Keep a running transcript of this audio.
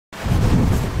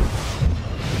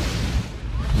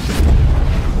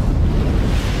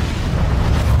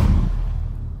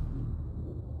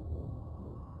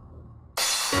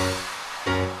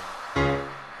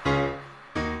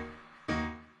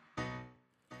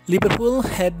Liverpool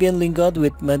had been linked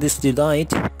with Matthijs de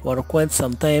Ligt for quite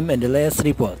some time, and the latest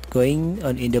report going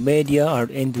on in the media are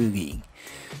intriguing.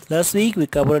 Last week we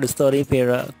covered the story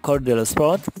via Cordial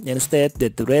Sport and stated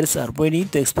that the Reds are ready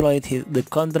to exploit the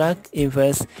contract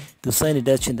invest to sign the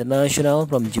Dutch international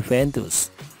from Juventus.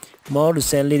 More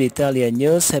recently, the Italian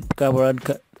news have covered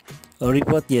a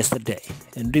report yesterday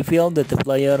and revealed that the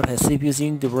player has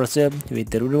refusing to proceed with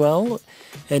the renewal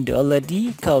and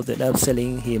already counted up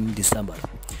selling him this summer.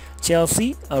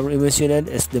 Chelsea are mentioned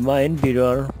as the main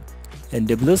bidder, and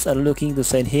the Blues are looking to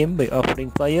sign him by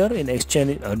offering player in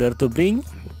exchange in order to bring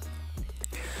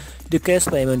the cash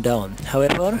payment down.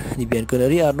 However, the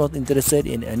Bianconeri are not interested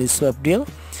in any swap deal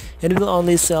and will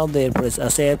only sell their precious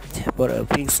asset for a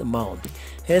fixed amount.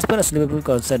 As far as Liverpool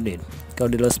concerned,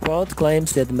 Cordial Sport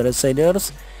claims that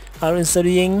Mercedes are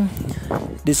studying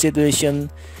the situation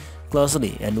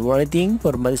closely and waiting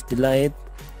for much delayed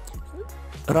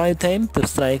right time to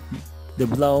strike the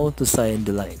blow to sign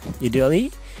the line.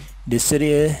 Ideally, the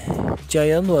Serie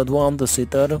giant would want to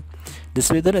settle the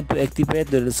Sweeter to activate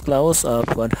the risk clause of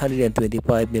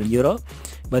 125 million euro,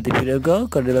 but a year ago,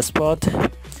 Cordial Sport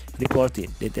reported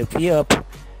that a fee of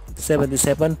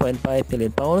 77.5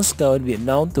 million pounds could be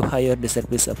known to hire the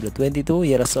service of the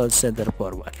 22-year-old center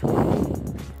forward.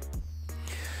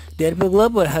 The Liverpool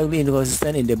club were highly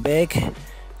inconsistent in the back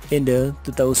in the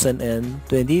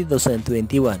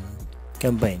 2020-2021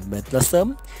 campaign, but last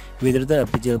time, with the return of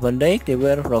Virgil van Dijk, they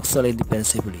were rock solid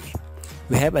defensively.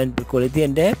 We have ample quality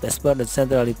and depth as far as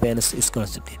central defense is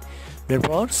concerned.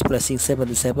 Therefore, splashing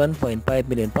 77.5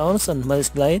 million pounds on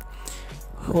Matthijs de Ligt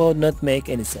would not make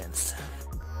any sense.